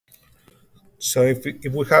So if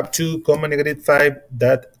we have 2 comma negative 5,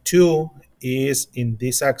 that 2 is in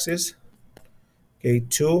this axis. Okay,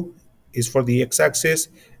 2 is for the x-axis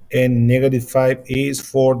and negative 5 is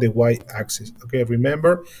for the y-axis. Okay,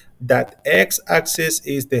 remember that x-axis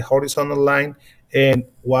is the horizontal line and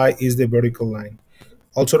y is the vertical line.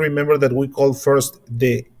 Also remember that we call first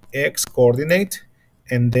the x coordinate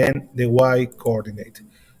and then the y coordinate.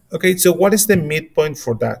 Okay, so what is the midpoint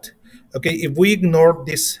for that? Okay, if we ignore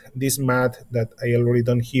this math that I already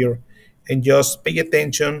done here and just pay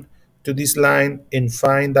attention to this line and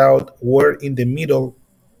find out where in the middle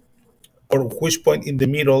or which point in the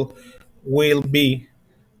middle will be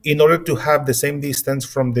in order to have the same distance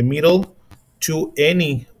from the middle to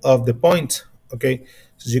any of the points. Okay,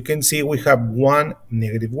 so you can see we have 1,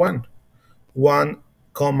 negative 1, 1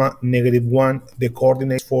 comma negative 1, the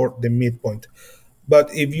coordinates for the midpoint. But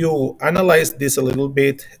if you analyze this a little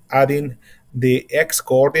bit, adding the x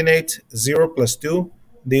coordinate 0 plus 2,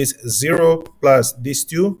 this 0 plus this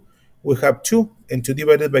 2, we have 2, and 2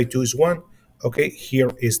 divided by 2 is 1. Okay, here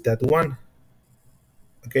is that 1.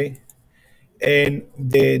 Okay, and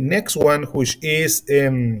the next one, which is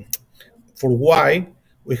for y,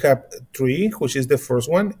 we have 3, which is the first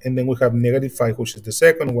one, and then we have negative 5, which is the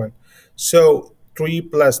second one. So 3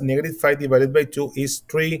 plus negative 5 divided by 2 is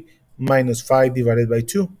 3 minus 5 divided by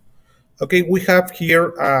 2. Okay, we have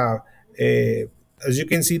here, as you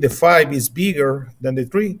can see, the 5 is bigger than the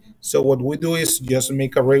 3. So what we do is just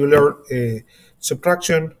make a regular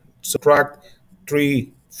subtraction, subtract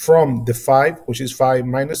 3 from the 5, which is 5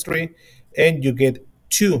 minus 3, and you get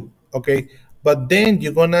 2. Okay, but then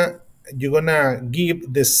you're gonna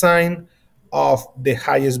give the sign of the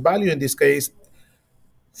highest value. In this case,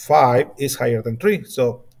 5 is higher than 3,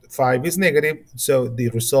 so 5 is negative, so the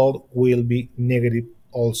result will be negative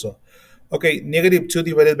also. Okay, negative 2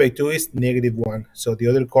 divided by 2 is negative 1, so the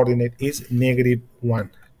other coordinate is negative 1.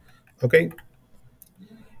 Okay,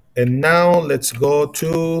 and now let's go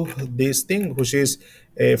to this thing, which is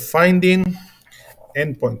finding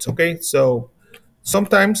endpoints. Okay, so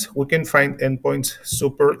sometimes we can find endpoints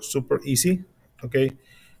super easy. Okay,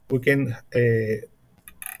 we can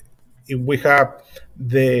if we have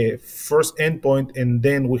the first endpoint and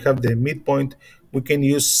then we have the midpoint, we can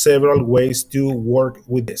use several ways to work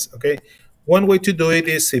with this. Okay, one way to do it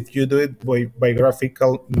is if you do it by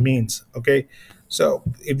graphical means. Okay, so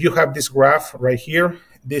if you have this graph right here,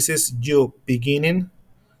 this is your beginning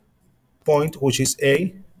point, which is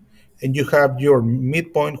A, and you have your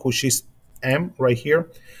midpoint, which is M right here.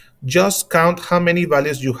 Just count how many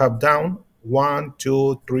values you have down. 1,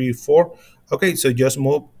 2, 3, 4. Okay, so just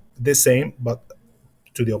move the same but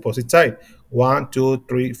to the opposite side. 1, 2,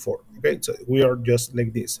 3, 4. Okay, so we are just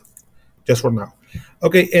like this just for now.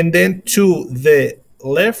 Okay, and then to the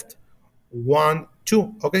left, 1,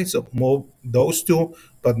 2. Okay, so move those two,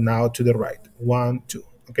 but now to the right. 1, 2.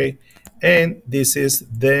 Okay, and this is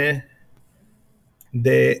the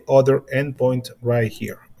other endpoint right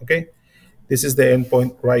here. Okay, this is the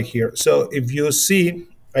endpoint right here. So if you see,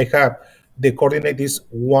 I have the coordinate is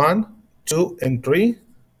 1, 2, and 3,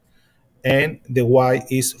 and the y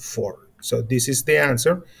is 4. So this is the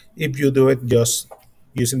answer if you do it just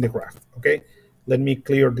using the graph. Okay, let me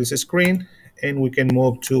clear this screen and we can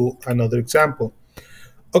move to another example.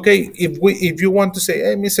 Okay, if you want to say,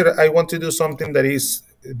 hey, Mr., I want to do something that is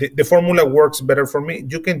the formula works better for me,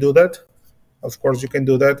 you can do that. Of course, you can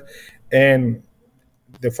do that. And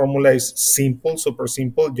the formula is simple, super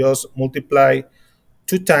simple. Just multiply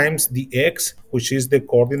 2 times the x, which is the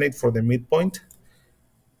coordinate for the midpoint,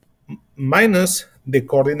 minus the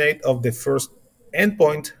coordinate of the first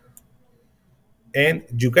endpoint, and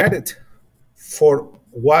you got it. For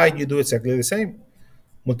y, you do exactly the same.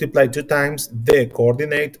 Multiply 2 times the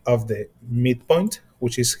coordinate of the midpoint,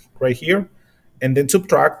 which is right here, and then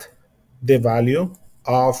subtract the value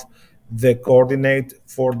of the coordinate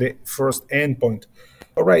for the first endpoint.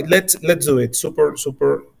 All right, let's do it.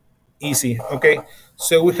 Super easy. Okay,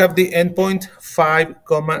 so we have the endpoint 5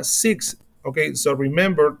 comma 6. Okay, so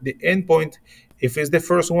remember the endpoint, if it's the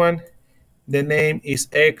first one, the name is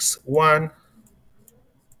x1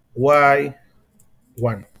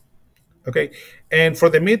 y1. Okay, and for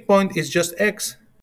the midpoint it's just x,